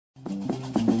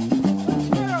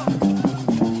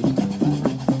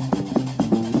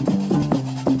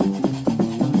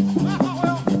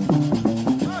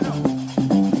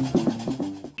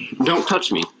Don't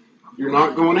touch me. You're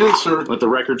not going in, sir. Let the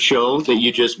record show that you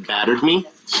just battered me.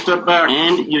 Step back.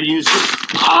 And you're using...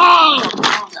 Ah!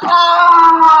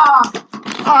 Ah!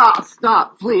 Ah!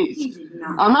 Stop, please.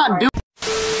 I'm not doing...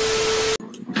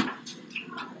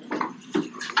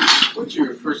 What's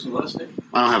your first and last name?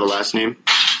 I don't have a last name.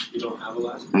 You don't have a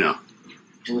last name? No.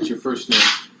 What's your first name?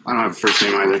 I don't have a first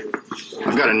name either.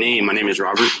 I've got a name. My name is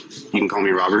Robert. You can call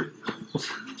me Robert.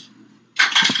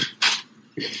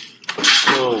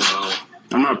 Oh, wow.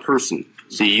 I'm not a person.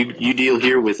 See, you deal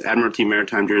here with Admiralty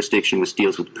Maritime Jurisdiction, which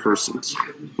deals with persons,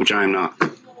 which I am not.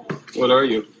 What are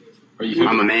you? Are you human?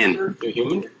 I'm a man. You're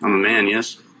human? I'm a man,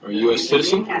 yes. Are you a U.S.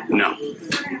 citizen? No.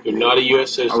 You're not a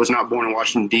U.S. citizen? I was not born in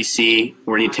Washington, D.C.,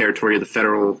 or any territory of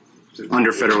the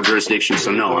under federal jurisdiction,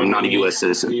 so no, I'm not a U.S.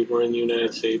 citizen. You were born in the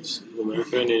United States of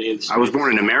America? And it's I was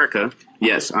born in America.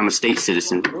 Yes, I'm a state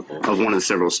citizen of one of the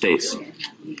several states.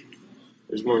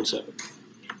 There's more than 7.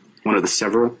 One of the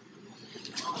several?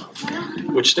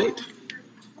 Which state?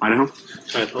 Idaho?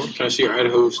 Idaho. Can I see your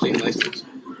Idaho state license?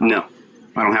 No,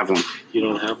 I don't have one. You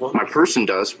don't have one? My person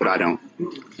does, but I don't.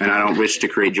 And I don't wish to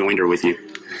create joinder with you.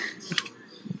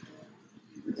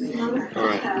 All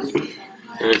right.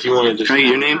 And if you want to just... Can I get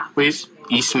your name, please?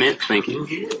 E. Smith, thank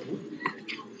you.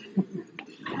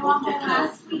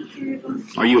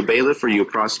 Are you a bailiff or are you a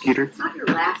prosecutor?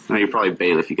 No, you're probably a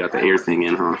bailiff. You got the air thing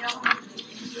in, huh?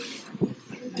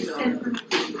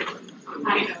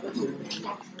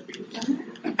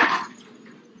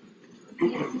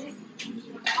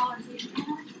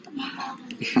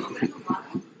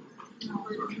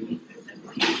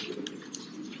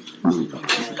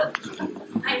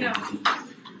 I know.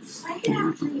 I can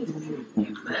actually,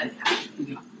 but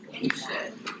you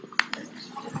should.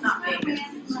 It's not big.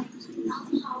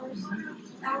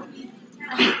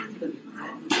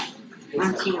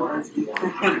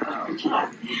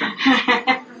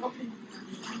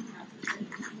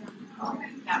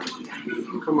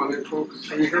 Come on in,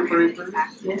 folks. Are you here for anything?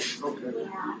 Yes. Okay.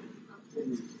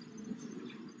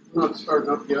 Not starting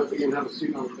up yet, but you can have a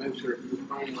seat on the bench here.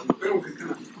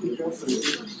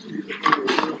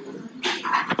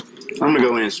 I'm going to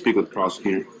go in and speak with the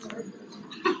prosecutor.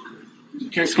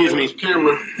 Excuse me.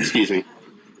 Camera. Excuse me.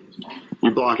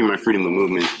 You're blocking my freedom of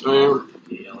movement. I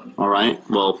am. All right.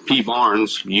 Well, P.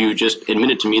 Barnes, you just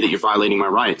admitted to me that you're violating my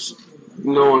rights.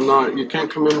 No, I'm not. You can't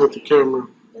come in with the camera.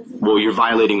 Well, you're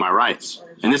violating my rights.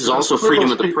 And this is also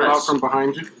freedom of the press. From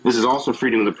behind you. This is also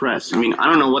freedom of the press. I mean, I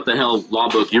don't know what the hell law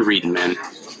book you're reading, man,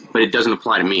 but it doesn't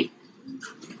apply to me.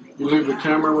 You leave the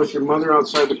camera with your mother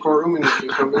outside the courtroom and you can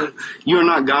come in. You are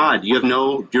not God. You have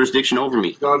no jurisdiction over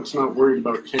me. God's not worried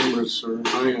about cameras, sir.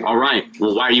 I am. All right.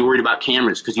 Well, why are you worried about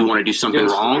cameras? Because you want to do something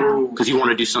wrong? Because you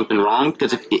want to do something wrong?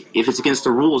 Because if it's against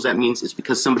the rules, that means it's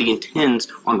because somebody intends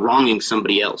on wronging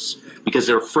somebody else. Because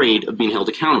they're afraid of being held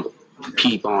accountable.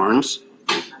 P. Barnes.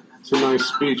 It's a nice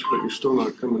speech, but you're still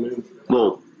not coming in.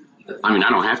 Well, I mean, I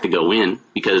don't have to go in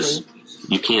because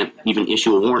you can't even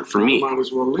issue a warrant for me. Might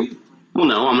as well leave. Well,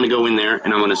 no, I'm going to go in there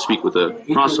and I'm going to speak with the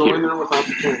prosecutor. You can go in there without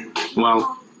the camera.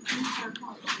 Well,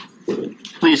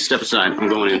 please step aside. I'm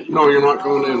going in. No, you're not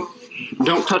going in.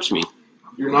 Don't touch me.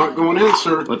 You're not going in,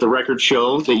 sir. Let the record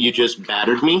show that you just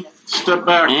battered me. Step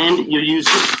back. And you're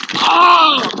using...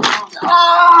 Ah!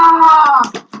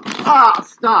 Ah! Ah!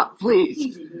 Stop,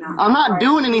 please. I'm not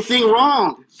doing anything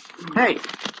wrong. Hey,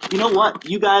 you know what?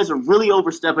 You guys are really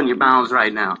overstepping your bounds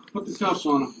right now. Put the cuffs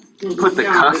on him. Put the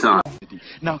cuffs on.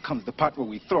 Now comes the part where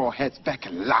we throw our heads back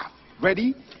and laugh.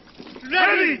 Ready?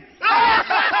 Ready!